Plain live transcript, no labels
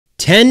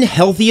10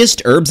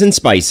 healthiest herbs and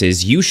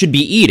spices you should be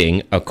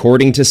eating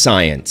according to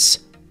science.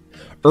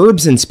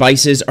 Herbs and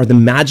spices are the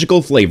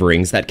magical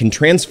flavorings that can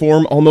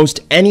transform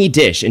almost any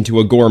dish into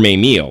a gourmet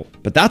meal.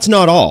 But that's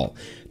not all.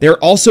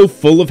 They're also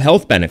full of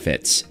health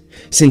benefits.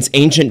 Since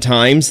ancient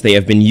times, they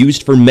have been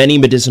used for many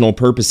medicinal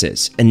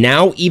purposes, and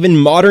now even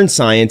modern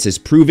science is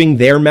proving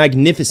their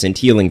magnificent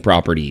healing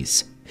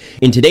properties.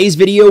 In today's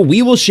video,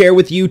 we will share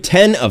with you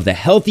 10 of the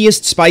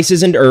healthiest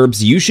spices and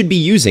herbs you should be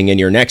using in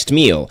your next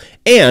meal,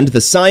 and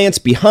the science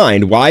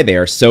behind why they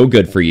are so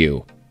good for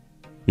you.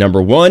 Number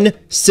 1.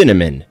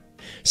 Cinnamon.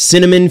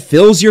 Cinnamon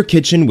fills your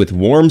kitchen with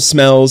warm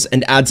smells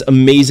and adds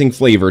amazing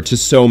flavor to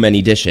so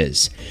many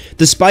dishes.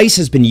 The spice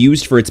has been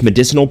used for its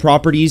medicinal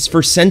properties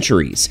for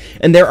centuries,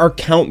 and there are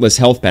countless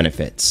health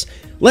benefits.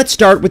 Let's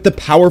start with the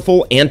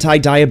powerful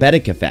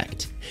anti-diabetic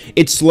effect.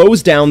 It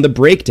slows down the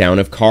breakdown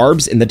of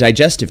carbs in the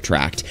digestive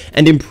tract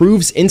and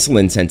improves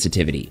insulin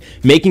sensitivity,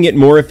 making it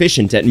more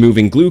efficient at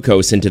moving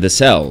glucose into the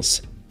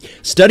cells.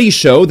 Studies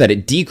show that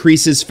it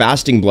decreases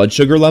fasting blood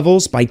sugar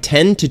levels by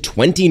 10 to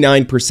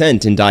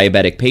 29% in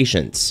diabetic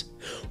patients.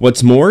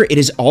 What's more, it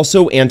is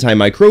also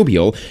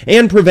antimicrobial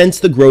and prevents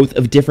the growth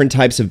of different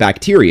types of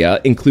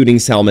bacteria, including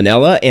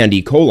Salmonella and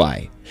E.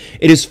 coli.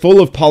 It is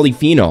full of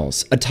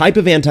polyphenols, a type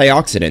of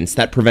antioxidants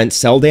that prevent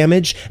cell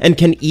damage and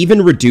can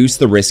even reduce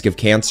the risk of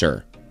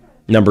cancer.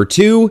 Number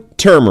 2.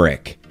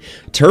 Turmeric.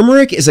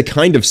 Turmeric is a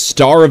kind of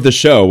star of the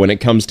show when it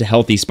comes to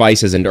healthy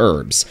spices and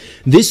herbs.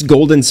 This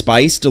golden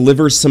spice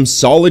delivers some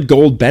solid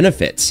gold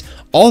benefits,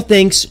 all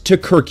thanks to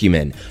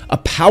curcumin, a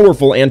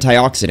powerful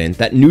antioxidant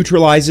that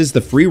neutralizes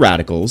the free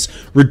radicals,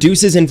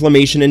 reduces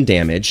inflammation and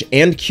damage,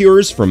 and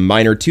cures from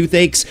minor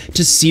toothaches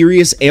to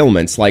serious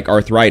ailments like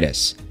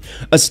arthritis.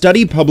 A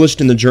study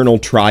published in the journal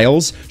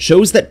Trials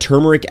shows that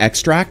turmeric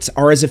extracts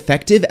are as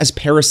effective as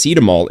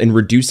paracetamol in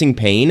reducing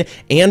pain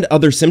and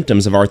other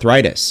symptoms of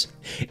arthritis.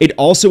 It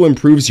also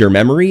improves your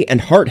memory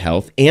and heart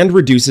health and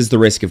reduces the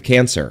risk of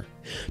cancer.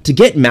 To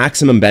get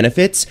maximum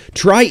benefits,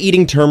 try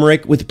eating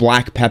turmeric with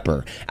black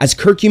pepper, as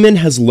curcumin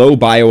has low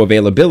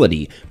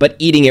bioavailability, but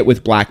eating it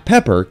with black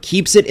pepper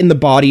keeps it in the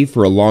body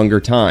for a longer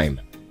time.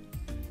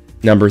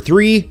 Number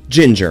 3.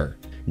 Ginger.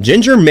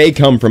 Ginger may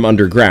come from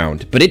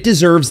underground, but it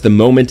deserves the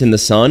moment in the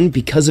sun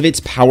because of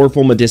its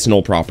powerful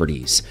medicinal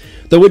properties.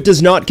 Though it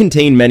does not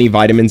contain many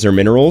vitamins or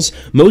minerals,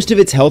 most of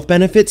its health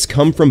benefits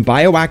come from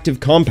bioactive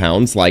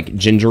compounds like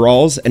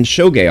gingerols and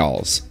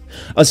shogaols.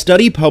 A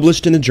study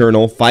published in the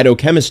journal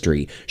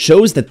Phytochemistry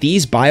shows that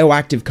these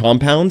bioactive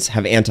compounds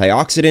have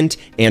antioxidant,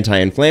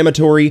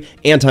 anti-inflammatory,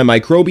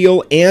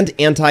 antimicrobial, and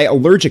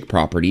anti-allergic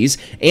properties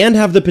and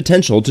have the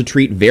potential to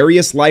treat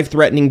various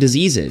life-threatening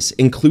diseases,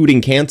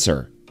 including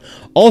cancer.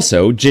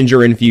 Also,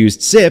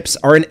 ginger-infused sips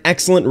are an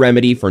excellent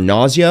remedy for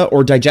nausea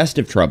or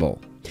digestive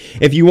trouble.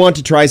 If you want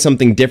to try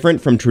something different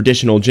from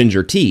traditional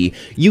ginger tea,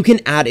 you can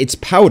add its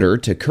powder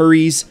to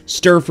curries,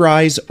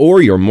 stir-fries,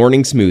 or your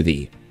morning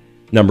smoothie.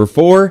 Number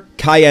 4.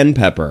 Cayenne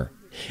pepper.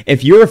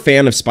 If you're a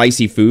fan of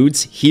spicy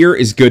foods, here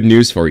is good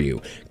news for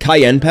you.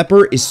 Cayenne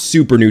pepper is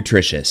super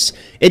nutritious.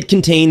 It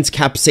contains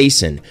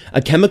capsaicin,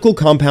 a chemical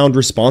compound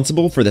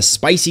responsible for the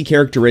spicy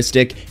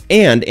characteristic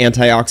and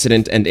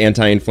antioxidant and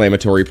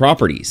anti-inflammatory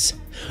properties.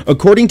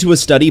 According to a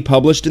study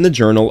published in the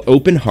journal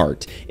Open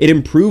Heart, it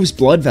improves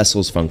blood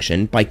vessels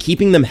function by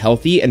keeping them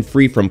healthy and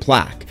free from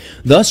plaque,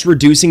 thus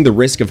reducing the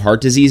risk of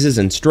heart diseases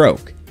and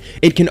stroke.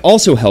 It can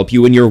also help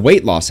you in your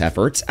weight loss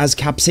efforts, as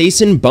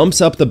capsaicin bumps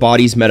up the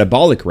body's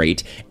metabolic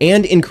rate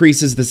and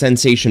increases the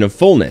sensation of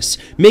fullness,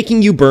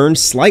 making you burn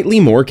slightly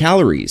more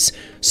calories.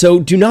 So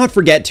do not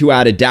forget to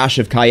add a dash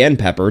of cayenne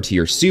pepper to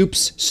your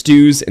soups,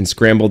 stews, and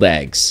scrambled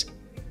eggs.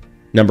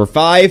 Number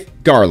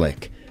 5.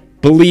 Garlic.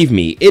 Believe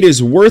me, it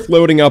is worth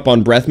loading up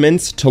on breath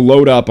mints to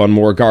load up on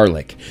more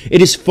garlic.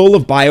 It is full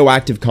of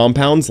bioactive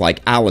compounds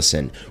like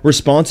allicin,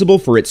 responsible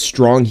for its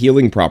strong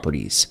healing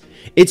properties.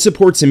 It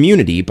supports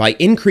immunity by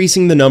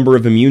increasing the number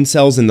of immune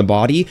cells in the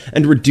body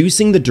and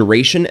reducing the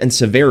duration and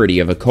severity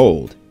of a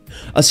cold.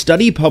 A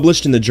study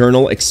published in the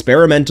journal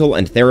Experimental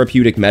and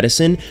Therapeutic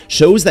Medicine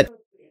shows that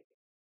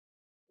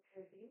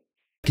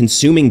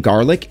consuming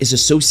garlic is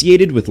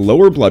associated with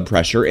lower blood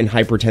pressure in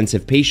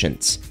hypertensive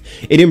patients.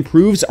 It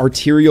improves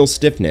arterial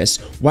stiffness,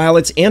 while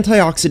its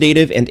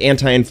antioxidative and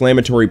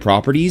anti-inflammatory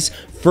properties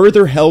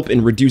further help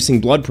in reducing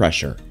blood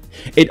pressure.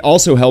 It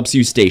also helps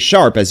you stay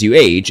sharp as you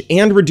age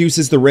and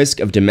reduces the risk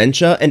of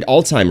dementia and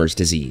Alzheimer's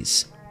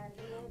disease.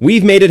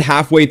 We've made it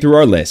halfway through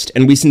our list,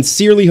 and we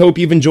sincerely hope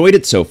you've enjoyed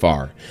it so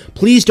far.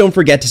 Please don't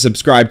forget to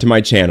subscribe to my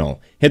channel.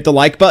 Hit the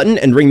like button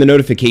and ring the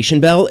notification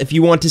bell if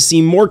you want to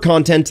see more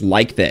content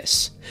like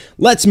this.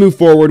 Let's move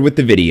forward with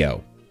the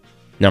video.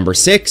 Number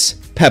 6.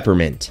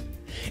 Peppermint.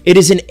 It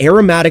is an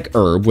aromatic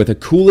herb with a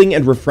cooling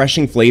and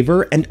refreshing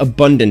flavor and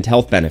abundant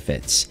health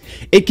benefits.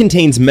 It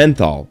contains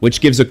menthol,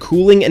 which gives a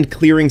cooling and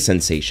clearing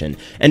sensation,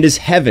 and is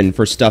heaven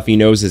for stuffy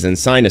noses and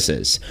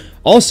sinuses.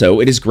 Also,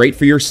 it is great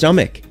for your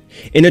stomach.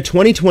 In a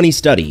 2020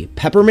 study,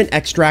 peppermint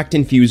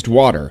extract-infused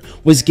water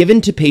was given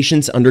to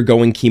patients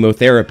undergoing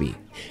chemotherapy.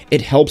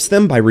 It helps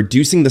them by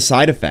reducing the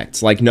side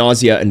effects like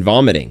nausea and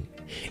vomiting.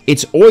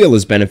 Its oil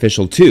is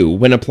beneficial too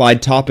when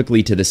applied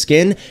topically to the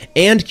skin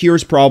and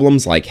cures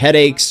problems like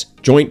headaches,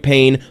 joint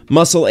pain,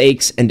 muscle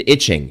aches, and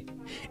itching.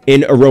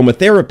 In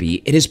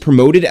aromatherapy, it is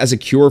promoted as a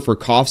cure for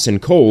coughs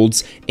and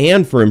colds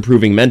and for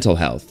improving mental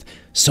health.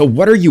 So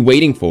what are you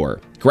waiting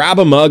for? Grab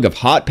a mug of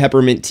hot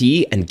peppermint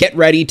tea and get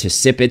ready to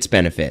sip its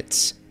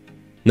benefits.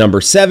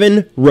 Number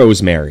 7.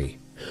 Rosemary.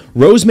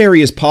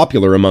 Rosemary is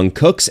popular among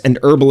cooks and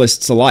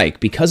herbalists alike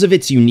because of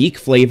its unique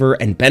flavor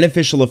and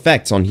beneficial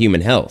effects on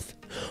human health.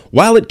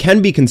 While it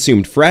can be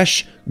consumed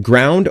fresh,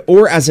 ground,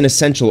 or as an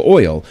essential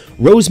oil,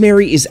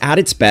 rosemary is at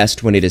its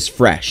best when it is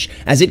fresh,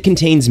 as it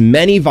contains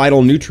many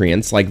vital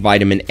nutrients like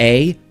vitamin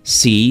A,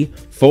 C,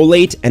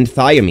 folate, and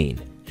thiamine.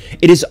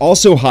 It is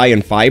also high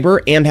in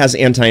fiber and has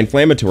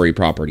anti-inflammatory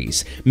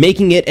properties,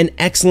 making it an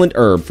excellent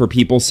herb for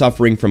people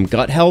suffering from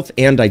gut health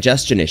and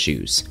digestion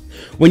issues.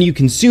 When you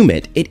consume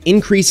it, it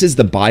increases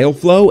the bile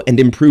flow and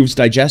improves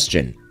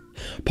digestion.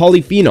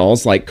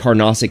 Polyphenols like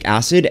carnosic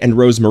acid and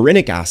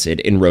rosmarinic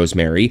acid in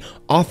rosemary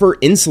offer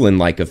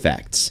insulin-like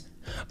effects.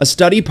 A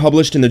study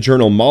published in the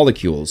journal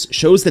Molecules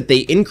shows that they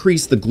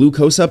increase the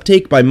glucose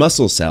uptake by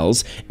muscle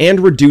cells and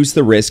reduce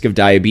the risk of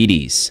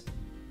diabetes.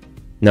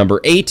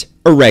 Number 8.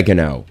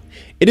 Oregano.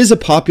 It is a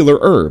popular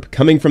herb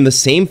coming from the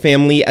same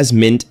family as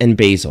mint and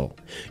basil.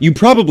 You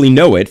probably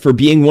know it for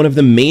being one of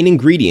the main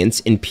ingredients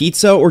in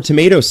pizza or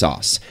tomato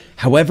sauce.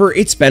 However,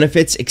 its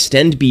benefits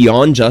extend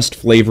beyond just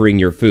flavoring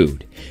your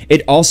food.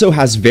 It also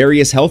has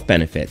various health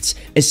benefits,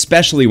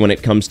 especially when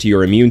it comes to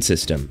your immune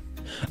system.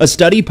 A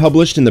study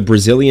published in the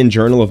Brazilian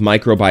Journal of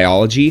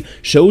Microbiology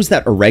shows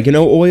that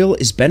oregano oil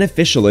is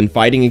beneficial in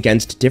fighting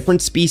against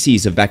different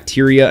species of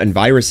bacteria and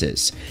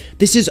viruses.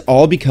 This is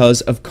all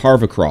because of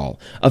carvacrol,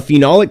 a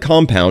phenolic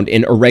compound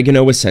in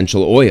oregano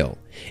essential oil.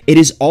 It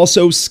is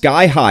also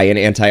sky high in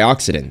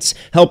antioxidants,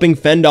 helping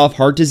fend off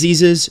heart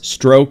diseases,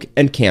 stroke,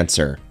 and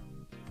cancer.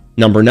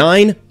 Number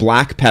 9.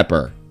 Black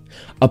pepper.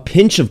 A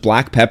pinch of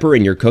black pepper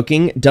in your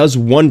cooking does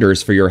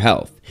wonders for your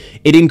health.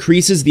 It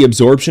increases the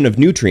absorption of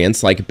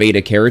nutrients like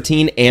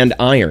beta-carotene and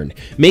iron,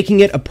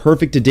 making it a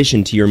perfect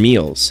addition to your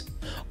meals.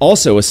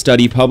 Also, a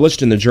study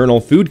published in the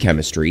journal Food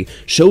Chemistry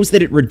shows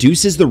that it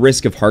reduces the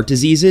risk of heart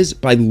diseases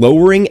by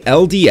lowering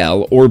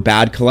LDL or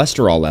bad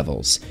cholesterol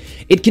levels.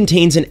 It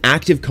contains an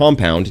active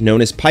compound known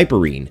as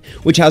piperine,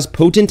 which has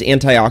potent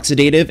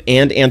antioxidative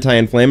and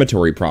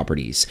anti-inflammatory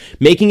properties,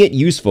 making it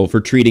useful for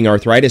treating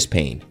arthritis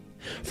pain.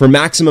 For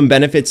maximum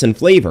benefits and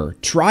flavor,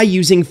 try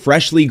using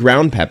freshly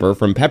ground pepper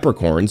from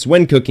peppercorns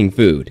when cooking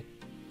food.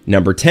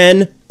 Number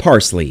 10.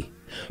 Parsley.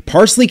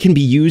 Parsley can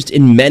be used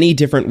in many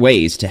different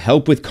ways to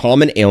help with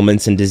common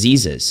ailments and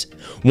diseases.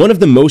 One of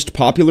the most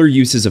popular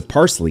uses of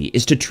parsley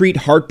is to treat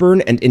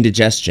heartburn and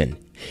indigestion.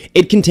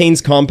 It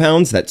contains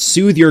compounds that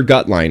soothe your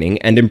gut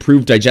lining and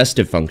improve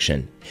digestive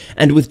function.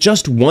 And with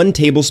just 1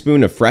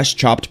 tablespoon of fresh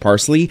chopped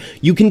parsley,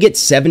 you can get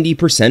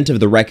 70% of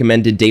the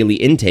recommended daily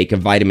intake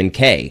of vitamin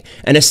K,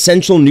 an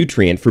essential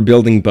nutrient for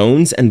building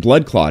bones and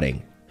blood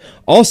clotting.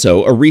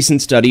 Also, a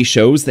recent study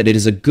shows that it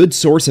is a good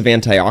source of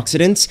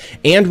antioxidants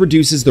and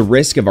reduces the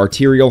risk of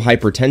arterial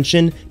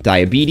hypertension,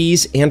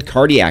 diabetes, and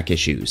cardiac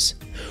issues.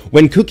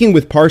 When cooking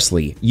with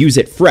parsley, use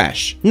it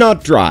fresh,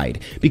 not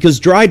dried, because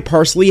dried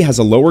parsley has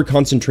a lower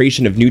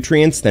concentration of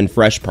nutrients than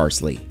fresh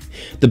parsley.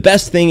 The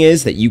best thing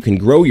is that you can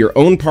grow your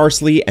own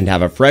parsley and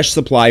have a fresh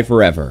supply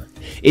forever.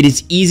 It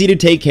is easy to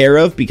take care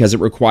of because it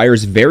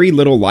requires very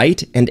little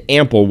light and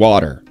ample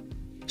water.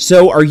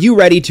 So, are you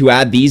ready to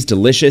add these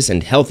delicious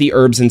and healthy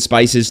herbs and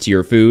spices to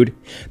your food?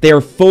 They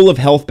are full of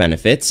health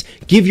benefits,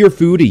 give your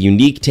food a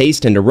unique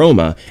taste and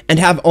aroma, and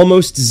have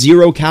almost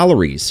 0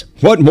 calories.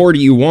 What more do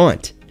you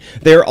want?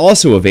 They are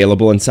also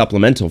available in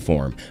supplemental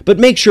form, but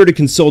make sure to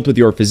consult with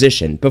your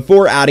physician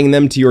before adding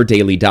them to your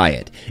daily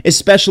diet,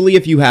 especially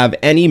if you have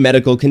any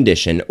medical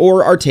condition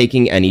or are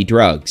taking any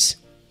drugs.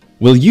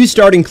 Will you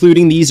start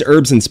including these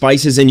herbs and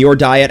spices in your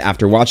diet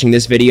after watching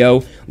this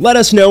video? Let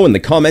us know in the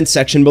comments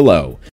section below.